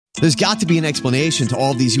There's got to be an explanation to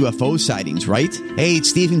all of these UFO sightings, right? Hey,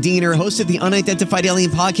 it's Stephen Diener, host of the Unidentified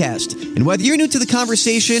Alien Podcast. And whether you're new to the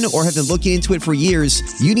conversation or have been looking into it for years,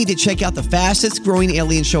 you need to check out the fastest growing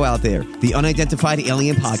alien show out there, the Unidentified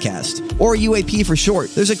Alien Podcast, or UAP for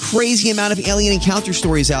short. There's a crazy amount of alien encounter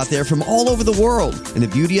stories out there from all over the world. And the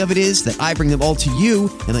beauty of it is that I bring them all to you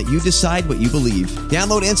and let you decide what you believe.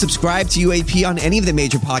 Download and subscribe to UAP on any of the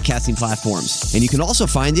major podcasting platforms. And you can also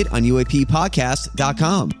find it on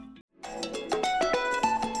UAPpodcast.com.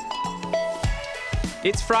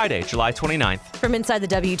 It's Friday, July 29th. From inside the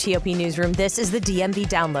WTOP newsroom, this is the DMV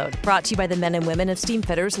Download, brought to you by the men and women of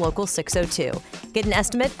Steamfitters Local 602. Get an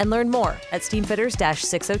estimate and learn more at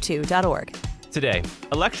steamfitters-602.org. Today,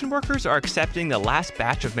 election workers are accepting the last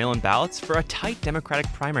batch of mail-in ballots for a tight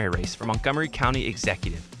Democratic primary race for Montgomery County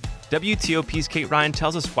Executive. WTOP's Kate Ryan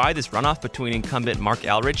tells us why this runoff between incumbent Mark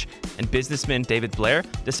Elrich and businessman David Blair,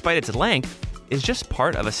 despite its length, is just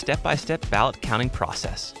part of a step-by-step ballot counting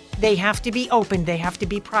process. They have to be opened, they have to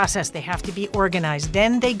be processed, they have to be organized.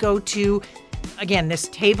 Then they go to, again, this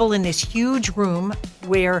table in this huge room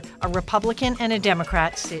where a Republican and a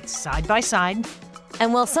Democrat sit side by side.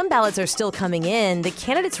 And while some ballots are still coming in, the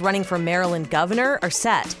candidates running for Maryland governor are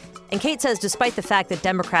set. And Kate says despite the fact that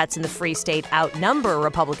Democrats in the Free State outnumber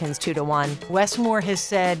Republicans 2-1, Wes Moore has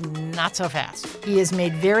said not so fast. He has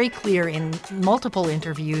made very clear in multiple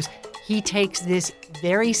interviews he takes this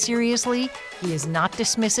very seriously. He is not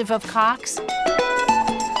dismissive of Cox.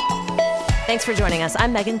 Thanks for joining us.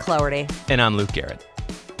 I'm Megan Cloherty. And I'm Luke Garrett.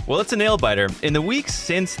 Well, it's a nail-biter. In the weeks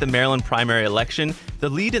since the Maryland primary election, the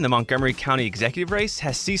lead in the Montgomery County executive race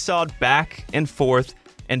has seesawed back and forth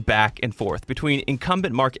between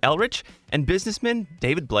incumbent Mark Elrich and businessman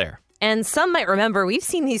David Blair. And some might remember we've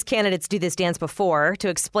seen these candidates do this dance before. To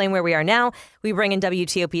explain where we are now, we bring in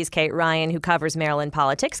WTOP's Kate Ryan, who covers Maryland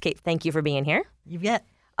politics. Kate, thank you for being here. You bet.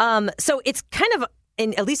 So it's kind of,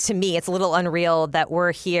 at least to me, it's a little unreal that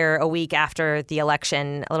we're here a week after the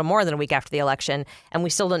election, a little more than a week after the election, and we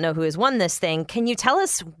still don't know who has won this thing. Can you tell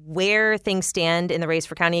us where things stand in the race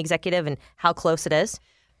for county executive and how close it is?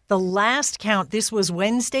 The last count, this was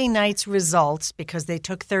Wednesday night's results because they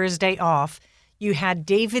took Thursday off. You had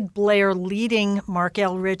David Blair leading Mark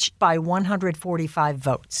Elrich by 145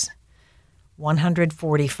 votes.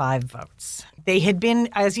 145 votes. They had been,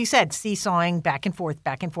 as you said, seesawing back and forth.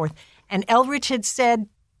 And Elrich had said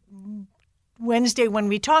Wednesday when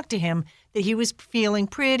we talked to him that he was feeling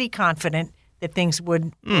pretty confident that things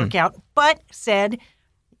would work out, but said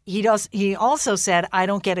he also said, I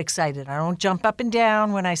don't get excited. I don't jump up and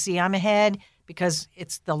down when I see I'm ahead because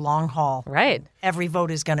it's the long haul. Right. Every vote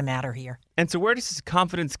is going to matter here. And so where does his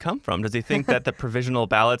confidence come from? Does he think that the provisional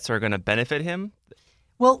ballots are going to benefit him?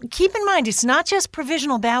 Well, keep in mind, it's not just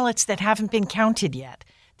provisional ballots that haven't been counted yet.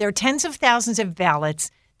 There are tens of thousands of ballots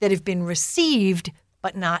that have been received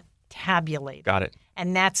but not tabulated. Got it.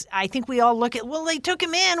 And that's, I think we all look at, well, they took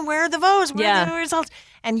them in. Where are the votes? Where are the results?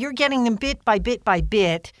 And you're getting them bit by bit by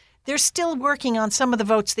bit. They're still working on some of the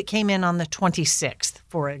votes that came in on the 26th,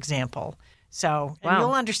 for example. So and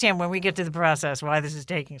you'll understand when we get to the process why this is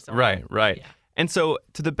taking so long. Right. Yeah. And so,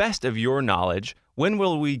 to the best of your knowledge, when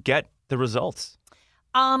will we get the results?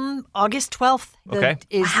 August 12th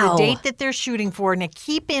is the date that they're shooting for. Now,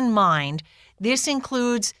 keep in mind, this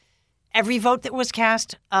includes every vote that was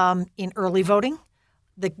cast in early voting,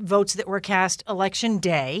 the votes that were cast election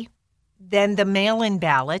day, then the mail-in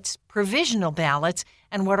ballots, provisional ballots,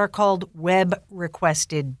 and what are called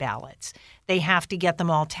web-requested ballots. They have to get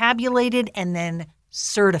them all tabulated and then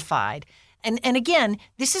certified. And again,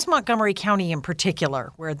 this is Montgomery County in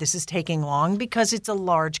particular, where this is taking long because it's a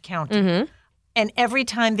large county. Mm-hmm. And every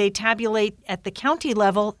time they tabulate at the county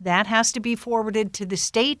level, that has to be forwarded to the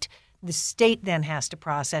state. The state then has to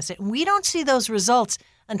process it. And we don't see those results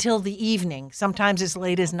until the evening, sometimes as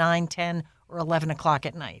late as 9, 10, or 11 o'clock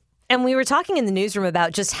at night. And we were talking in the newsroom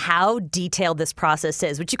about just how detailed this process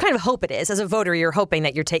is, which you kind of hope it is. As a voter, you're hoping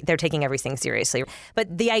that they're taking everything seriously.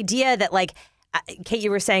 But the idea that, like, Kate, you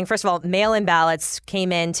were saying, first of all, mail-in ballots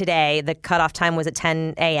came in today. The cutoff time was at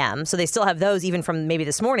 10 a.m. So they still have those even from maybe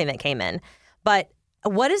this morning that came in. But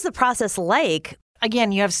what is the process like?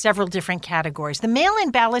 Again, you have several different categories. The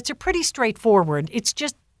mail-in ballots are pretty straightforward. It's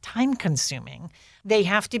just time-consuming. They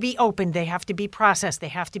have to be opened. They have to be processed. They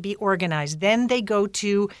have to be organized. Then they go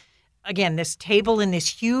to, again, this table in this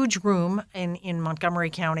huge room in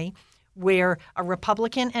Montgomery County where a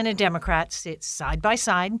Republican and a Democrat sit side by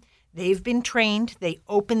side. They've been trained. They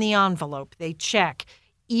open the envelope. They check.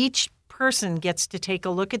 Each person gets to take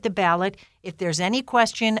a look at the ballot. If there's any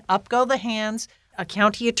question, up go the hands. A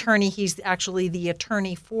county attorney, he's actually the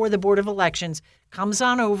attorney for the Board of Elections, comes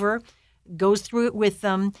on over, goes through it with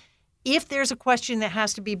them. If there's a question that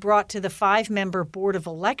has to be brought to the 5-member Board of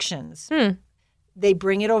Elections, they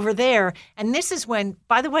bring it over there. And this is when,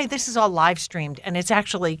 by the way, this is all live streamed, and it's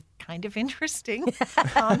actually kind of interesting.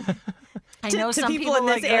 I know some people in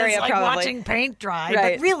this area like probably watching paint dry,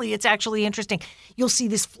 right. But really it's actually interesting. You'll see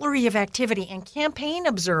this flurry of activity, and campaign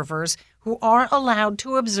observers who are allowed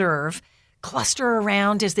to observe cluster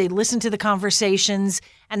around as they listen to the conversations.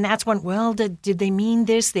 And that's when, well, did they mean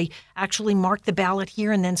this? They actually marked the ballot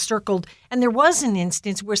here and then circled. And there was an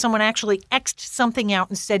instance where someone actually X'd something out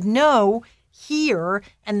and said no here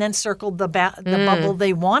and then circled the bubble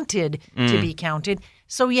they wanted to be counted.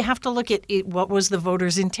 So you have to look at it, what was the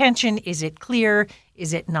voter's intention? Is it clear?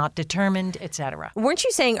 Is it not determined, et cetera? Weren't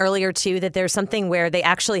you saying earlier, too, that there's something where they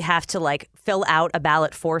actually have to, like, fill out a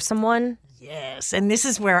ballot for someone? Yes. And this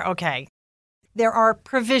is where, okay, there are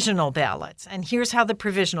provisional ballots. And here's how the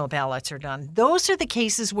provisional ballots are done. Those are the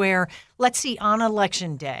cases where, let's see, on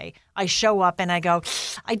Election Day, I show up and I go,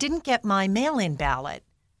 I didn't get my mail-in ballot.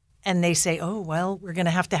 And they say, oh, well, we're going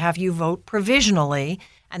to have you vote provisionally.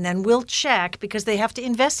 And then we'll check because they have to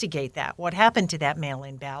investigate that. What happened to that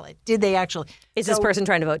mail-in ballot? Did they actually? Is this person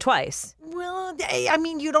trying to vote twice? Well, I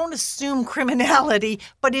mean, you don't assume criminality,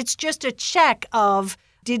 but it's just a check of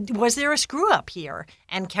was there a screw up here?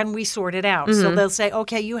 And can we sort it out? So they'll say,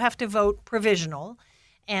 okay, you have to vote provisional.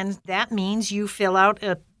 And that means you fill out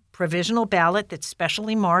a provisional ballot that's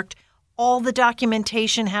specially marked. All the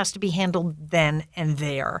documentation has to be handled then and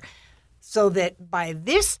there. So that by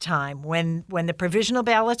this time, when the provisional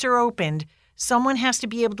ballots are opened, someone has to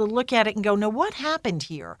be able to look at it and go, no, what happened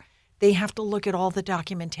here? They have to look at all the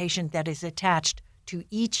documentation that is attached to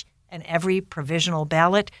each and every provisional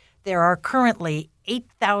ballot. There are currently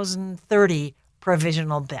 8,030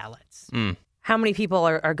 provisional ballots. How many people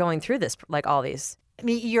are going through this, like all these? I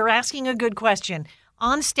mean, you're asking a good question.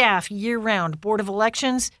 On staff, year-round, Board of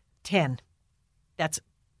Elections, 10. That's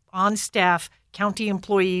on staff county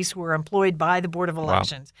employees who are employed by the Board of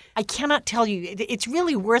Elections. Wow. I cannot tell you, it's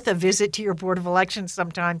really worth a visit to your Board of Elections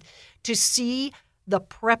sometime to see the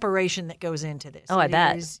preparation that goes into this. Oh, I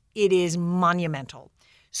bet. It is monumental.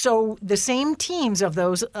 So the same teams of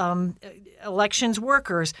those elections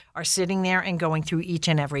workers are sitting there and going through each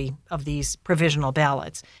and every of these provisional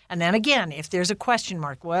ballots. And then again, if there's a question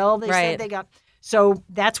mark, well, they said they got. So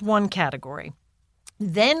that's one category.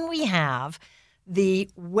 Then we have the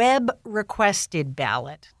web-requested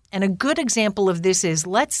ballot. And a good example of this is,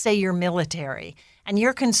 let's say you're military and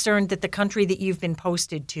you're concerned that the country that you've been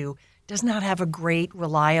posted to does not have a great,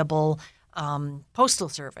 reliable postal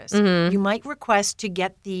service. You might request to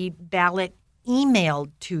get the ballot emailed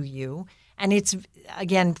to you. And it's,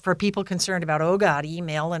 again, for people concerned about, oh, God,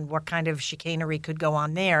 email and what kind of chicanery could go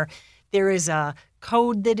on there, there is a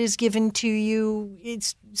code that is given to you.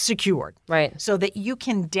 It's secured. Right. So that you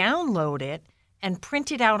can download it and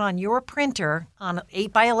print it out on your printer on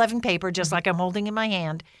 8x11 paper, just like I'm holding in my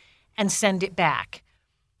hand, and send it back.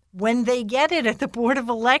 When they get it at the Board of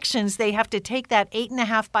Elections, they have to take that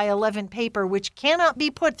 8.5x11 paper, which cannot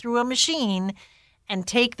be put through a machine, and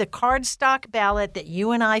take the cardstock ballot that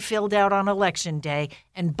you and I filled out on Election Day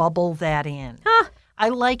and bubble that in. I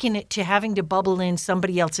liken it to having to bubble in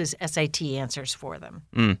somebody else's SAT answers for them.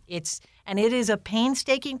 It is a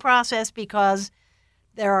painstaking process because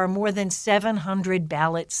there are more than 700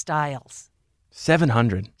 ballot styles.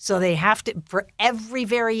 700. So they have to, for every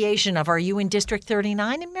variation of, are you in District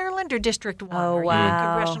 39 in Maryland or District 1? Oh, are wow. you in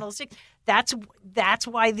Congressional 6? That's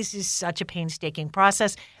why this is such a painstaking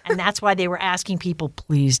process, and that's why they were asking people,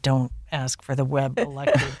 please don't ask for the web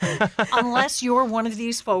elected. Unless you're one of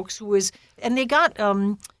these folks who is, and they got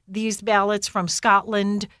these ballots from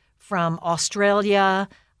Scotland, from Australia.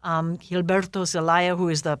 Gilberto Zelaya, who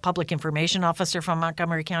is the public information officer from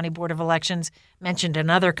Montgomery County Board of Elections, mentioned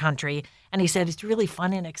another country. And he said it's really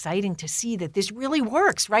fun and exciting to see that this really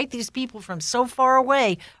works, right? These people from so far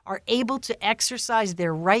away are able to exercise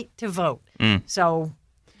their right to vote. So,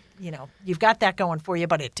 you've got that going for you,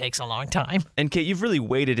 but it takes a long time. And Kate, you've really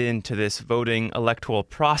waded into this voting electoral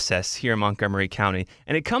process here in Montgomery County.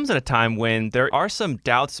 And it comes at a time when there are some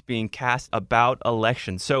doubts being cast about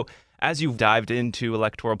elections. So as you've dived into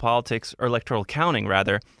electoral politics, or electoral counting,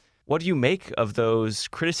 rather, what do you make of those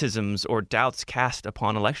criticisms or doubts cast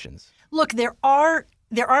upon elections? Look, there are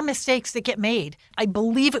mistakes that get made. I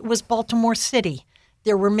believe it was Baltimore City.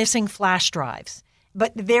 There were missing flash drives.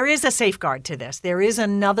 But there is a safeguard to this. There is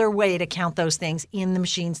another way to count those things in the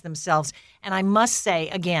machines themselves. And I must say,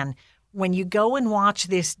 again, when you go and watch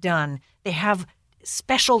this done, they have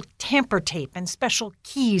special tamper tape and special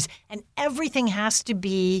keys, and everything has to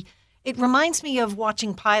be. It reminds me of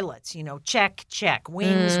watching pilots, check,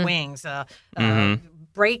 wings,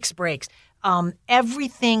 breaks.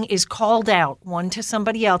 Everything is called out, one to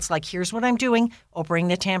somebody else, like, here's what I'm doing, opening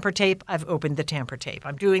the tamper tape, I've opened the tamper tape.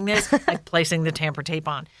 I'm doing this, I'm placing the tamper tape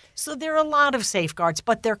on. So there are a lot of safeguards,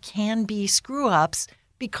 but there can be screw-ups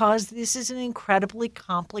because this is an incredibly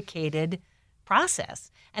complicated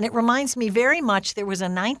process. And it reminds me very much, there was a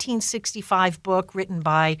 1965 book written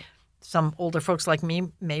by some older folks like me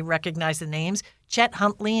may recognize the names, Chet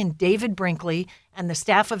Huntley and David Brinkley, and the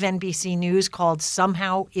staff of NBC News, called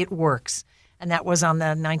Somehow It Works. And that was on the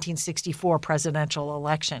 1964 presidential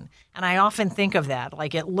election. And I often think of that,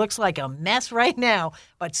 like, it looks like a mess right now,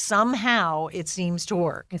 but somehow it seems to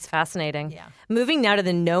work. It's fascinating. Yeah. Moving now to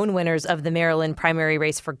the known winners of the Maryland primary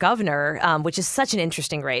race for governor, which is such an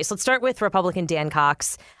interesting race. Let's start with Republican Dan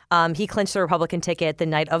Cox. He clinched the Republican ticket the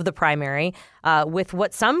night of the primary with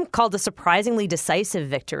what some called a surprisingly decisive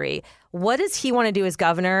victory. What does he want to do as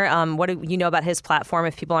governor? What do you know about his platform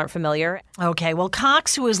if people aren't familiar? Okay, well,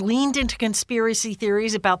 Cox, who has leaned into conspiracy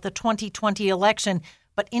theories about the 2020 election,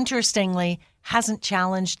 but interestingly hasn't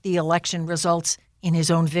challenged the election results in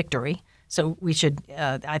his own victory. So we should,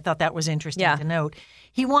 I thought that was interesting to note.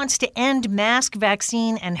 He wants to end mask,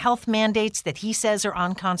 vaccine, and health mandates that he says are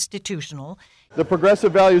unconstitutional. The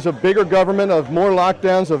progressive values of bigger government, of more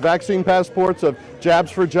lockdowns, of vaccine passports, of jabs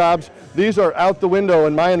for jobs, these are out the window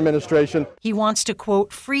in my administration. He wants to,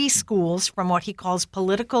 quote, free schools from what he calls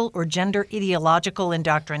political or gender ideological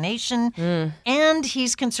indoctrination. And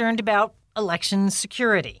he's concerned about election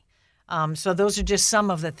security. So those are just some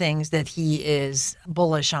of the things that he is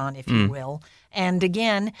bullish on, if you will. And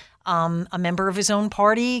again, a member of his own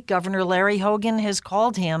party, Governor Larry Hogan, has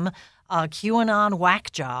called him a QAnon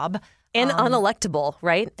whack job. And unelectable,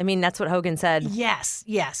 right? I mean, that's what Hogan said. Yes.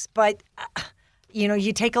 But,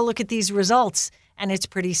 you take a look at these results, and it's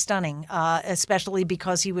pretty stunning, especially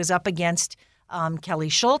because he was up against Kelly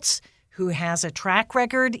Schultz, who has a track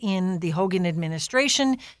record in the Hogan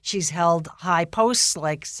administration. She's held high posts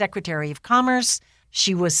like Secretary of Commerce.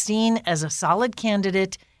 She was seen as a solid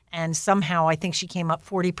candidate, and somehow I think she came up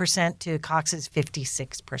 40% to Cox's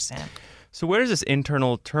 56%. So where does this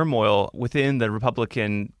internal turmoil within the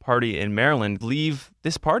Republican Party in Maryland leave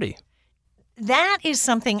this party? That is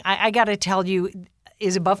something I got to tell you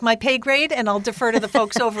is above my pay grade, and I'll defer to the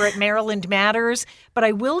folks over at Maryland Matters. But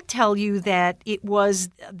I will tell you that it was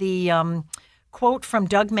the quote from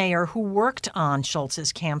Doug Mayer, who worked on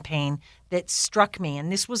Schultz's campaign, that struck me. And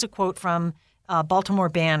this was a quote from Baltimore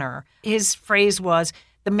Banner. His phrase was,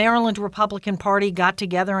 "The Maryland Republican Party got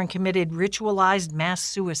together and committed ritualized mass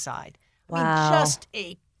suicide." Wow. I mean, just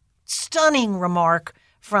a stunning remark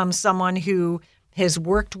from someone who has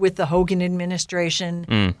worked with the Hogan administration.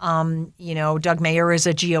 Doug Mayer is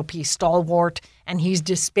a GOP stalwart, and he's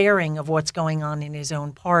despairing of what's going on in his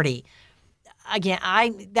own party. Again,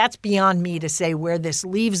 that's beyond me to say where this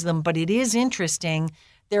leaves them, but it is interesting.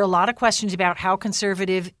 There are a lot of questions about how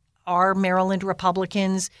conservative are Maryland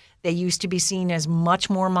Republicans. They used to be seen as much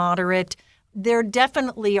more moderate. There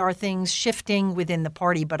definitely are things shifting within the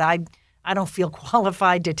party, but I don't feel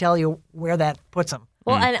qualified to tell you where that puts them.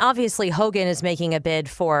 Well, and obviously Hogan is making a bid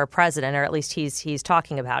for president, or at least he's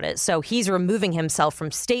talking about it. So he's removing himself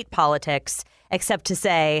from state politics, except to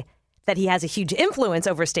say that he has a huge influence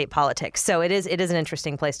over state politics. So it is an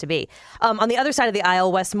interesting place to be. On the other side of the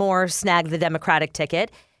aisle, Wes Moore snagged the Democratic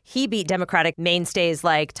ticket. He beat Democratic mainstays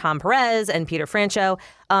like Tom Perez and Peter Franchot.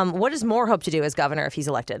 What does Moore hope to do as governor if he's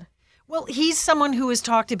elected? Well, he's someone who has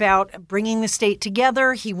talked about bringing the state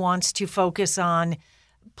together. He wants to focus on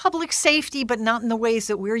public safety, but not in the ways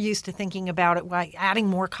that we're used to thinking about it, by adding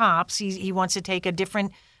more cops. He wants to take a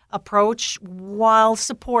different approach while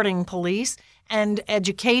supporting police. And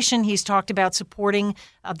education, he's talked about supporting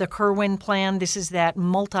the Kerwin plan. This is that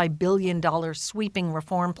multi-billion-dollar sweeping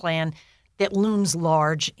reform plan that looms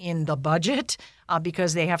large in the budget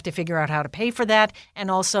because they have to figure out how to pay for that, and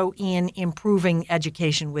also in improving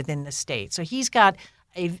education within the state. So he's got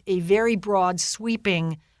a very broad,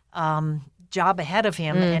 sweeping job ahead of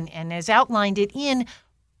him and has outlined it in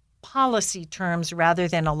policy terms rather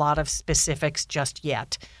than a lot of specifics just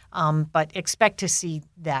yet. But expect to see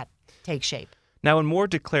that take shape. Now, when Moore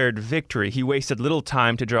declared victory, he wasted little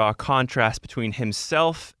time to draw a contrast between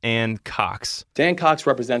himself and Cox. Dan Cox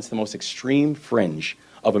represents the most extreme fringe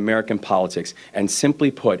of American politics, and simply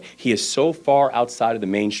put, he is so far outside of the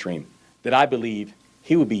mainstream that I believe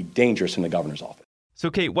he would be dangerous in the governor's office. So,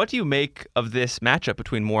 Kate, what do you make of this matchup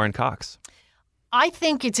between Moore and Cox? I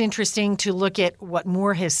think it's interesting to look at what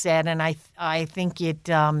Moore has said, and I think it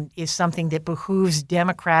is something that behooves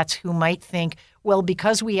Democrats who might think, well,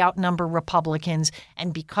 because we outnumber Republicans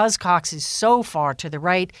and because Cox is so far to the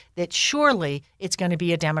right, that surely it's going to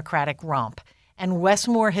be a Democratic romp. And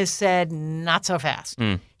Westmore has said, not so fast.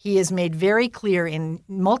 He has made very clear in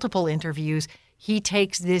multiple interviews he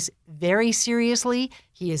takes this very seriously.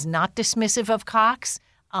 He is not dismissive of Cox,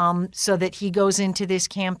 so that he goes into this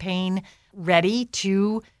campaign ready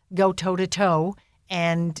to go toe-to-toe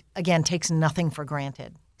and, again, takes nothing for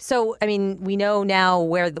granted. So, I mean, we know now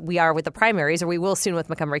where we are with the primaries, or we will soon with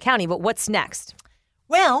Montgomery County, but what's next?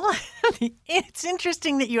 Well, it's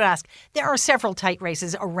interesting that you ask. There are several tight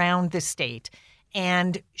races around the state.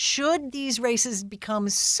 And should these races become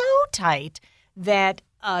so tight that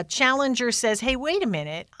a challenger says, hey, wait a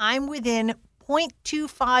minute, I'm within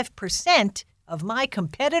 0.25% of my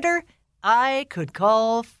competitor, I could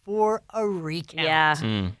call for a recount.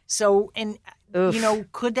 Yeah. So, and,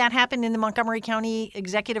 could that happen in the Montgomery County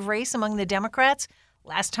executive race among the Democrats?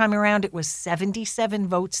 Last time around, it was 77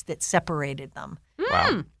 votes that separated them.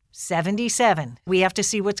 Wow. 77. We have to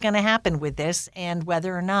see what's going to happen with this and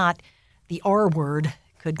whether or not the R word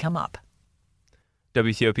could come up.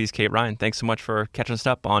 WTOP's Kate Ryan, thanks so much for catching us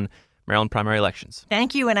up on Maryland primary elections.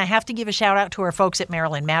 Thank you, and I have to give a shout out to our folks at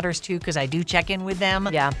Maryland Matters, too, because I do check in with them.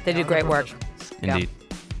 Yeah, they do great work. Indeed.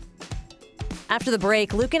 After the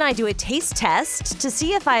break, Luke and I do a taste test to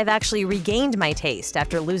see if I have actually regained my taste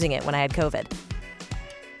after losing it when I had COVID.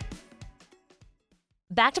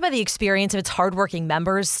 Backed by the experience of its hardworking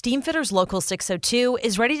members, Steamfitters Local 602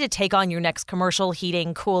 is ready to take on your next commercial,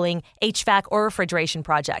 heating, cooling, HVAC, or refrigeration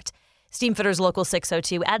project. Steamfitters Local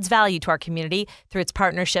 602 adds value to our community through its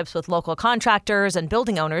partnerships with local contractors and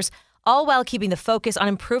building owners, all while keeping the focus on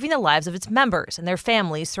improving the lives of its members and their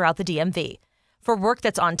families throughout the DMV. For work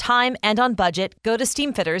that's on time and on budget, go to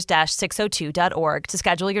steamfitters-602.org to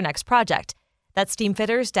schedule your next project. That's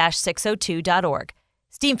steamfitters-602.org.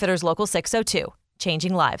 Steamfitters Local 602.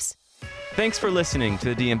 Changing lives. Thanks for listening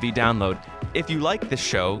to the DMV Download. If you like this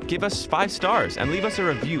show, give us 5 stars and leave us a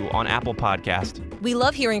review on Apple Podcast. We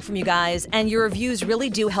love hearing from you guys, and your reviews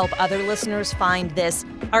really do help other listeners find this,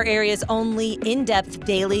 our area's only in-depth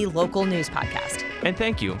daily local news podcast. And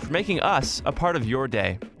thank you for making us a part of your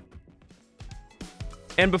day.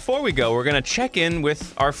 And before we go, we're going to check in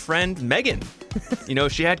with our friend Megan.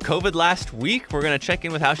 She had COVID last week. We're going to check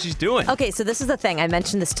in with how she's doing. Okay, so this is the thing. I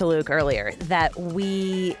mentioned this to Luke earlier, that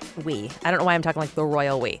I don't know why I'm talking like the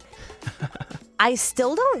royal we. I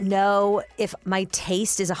still don't know if my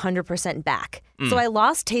taste is 100% back. So I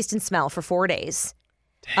lost taste and smell for 4 days.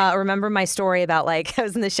 Remember my story about I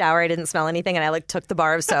was in the shower, I didn't smell anything, and I took the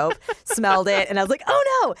bar of soap, smelled it, and I was like,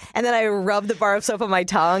 oh no! And then I rubbed the bar of soap on my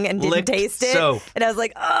tongue and didn't taste it. Soap. And I was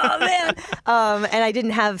like, oh man! And I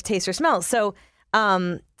didn't have taste or smell. So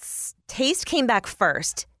taste came back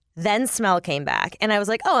first, then smell came back, and I was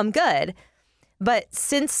like, oh, I'm good. But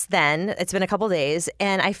since then, it's been a couple days,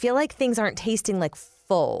 and I feel like things aren't tasting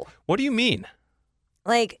full. What do you mean?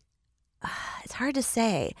 It's hard to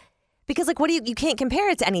say. Because what do you can't compare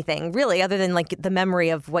it to anything really other than the memory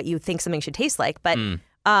of what you think something should taste like. But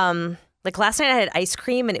last night I had ice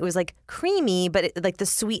cream and it was creamy, but the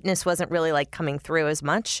sweetness wasn't really coming through as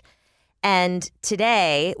much. And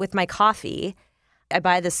today with my coffee, I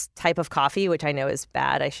buy this type of coffee, which I know is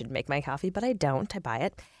bad. I should make my coffee, but I don't. I buy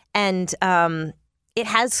it. And it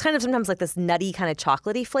has kind of sometimes this nutty kind of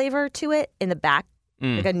chocolatey flavor to it in the back,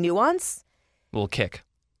 a nuance. A little kick.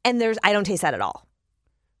 And I don't taste that at all.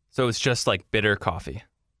 So it's just bitter coffee.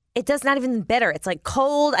 It does not even bitter. It's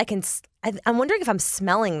cold. I'm wondering if I'm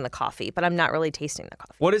smelling the coffee, but I'm not really tasting the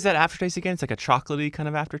coffee. What is that aftertaste again? It's a chocolatey kind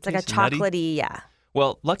of aftertaste. It's a chocolatey, yeah.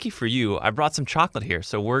 Well, lucky for you, I brought some chocolate here,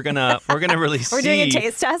 so we're gonna really see. We're doing a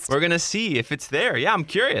taste test. We're gonna see if it's there. Yeah, I'm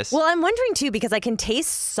curious. Well, I'm wondering too because I can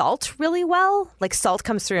taste salt really well. Salt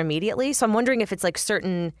comes through immediately, so I'm wondering if it's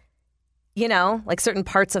certain, certain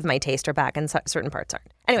parts of my taste are back and certain parts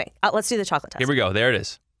aren't. Anyway, let's do the chocolate test. Here we go. There it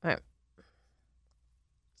is. All right.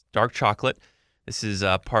 Dark chocolate. This is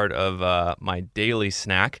part of my daily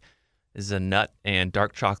snack. This is a nut and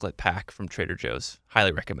dark chocolate pack from Trader Joe's.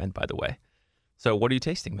 Highly recommend, by the way. So what are you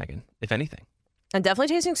tasting, Megan, if anything? I'm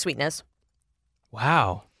definitely tasting sweetness.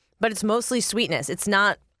 Wow. But it's mostly sweetness. It's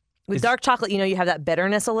not, with dark chocolate, you have that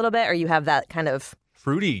bitterness a little bit, or you have that kind of...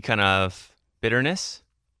 fruity kind of bitterness?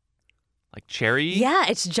 Like cherry? Yeah,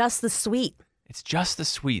 it's just the sweet. It's just the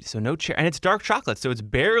sweet, so no cherry. And it's dark chocolate, so it's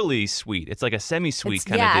barely sweet. It's like a semi-sweet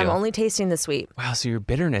kind of deal. Yeah, I'm only tasting the sweet. Wow, so your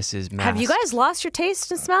bitterness is masked. Have you guys lost your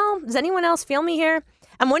taste and smell? Does anyone else feel me here?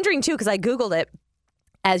 I'm wondering, too, because I Googled it,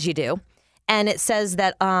 as you do, and it says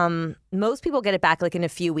that most people get it back in a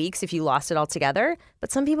few weeks if you lost it altogether, but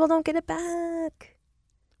some people don't get it back.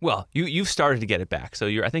 Well, you've started to get it back, so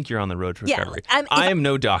I think you're on the road to recovery. Yeah, I am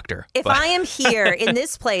no doctor. If I am here in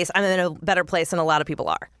this place, I'm in a better place than a lot of people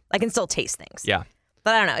are. I can still taste things. Yeah.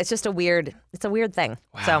 But I don't know. It's just a weird thing.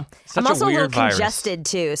 Wow. So Such I'm also a little weird virus. congested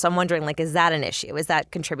too. So I'm wondering, like, is that an issue? Is that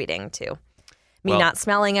contributing to me not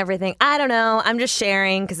smelling everything? I don't know. I'm just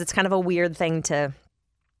sharing because it's kind of a weird thing to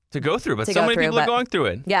go through. But to so go many through, people are but- going through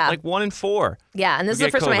it. Yeah. Like 1 in 4. Yeah, and this is Who the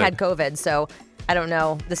get first time I COVID. had COVID. So I don't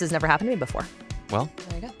know. This has never happened to me before. Well,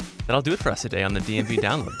 There you go. that'll do it for us today on the DMV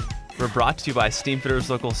Download. We're brought to you by Steamfitters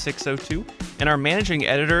Local 602, and our managing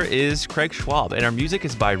editor is Craig Schwab, and our music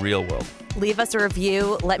is by Real World. Leave us a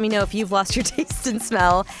review. Let me know if you've lost your taste and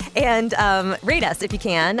smell. And rate us if you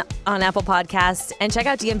can on Apple Podcasts. And check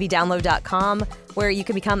out dmvdownload.com where you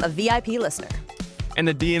can become a VIP listener. And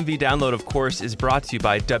the DMV Download, of course, is brought to you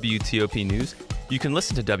by WTOP News. You can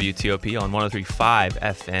listen to WTOP on 103.5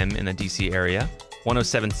 FM in the D.C. area,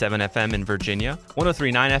 107.7 FM in Virginia,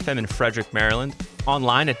 103.9 FM in Frederick, Maryland,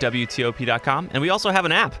 online at WTOP.com. And we also have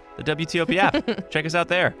an app, the WTOP app. Check us out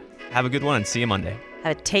there. Have a good one and see you Monday.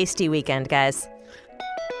 Have a tasty weekend, guys.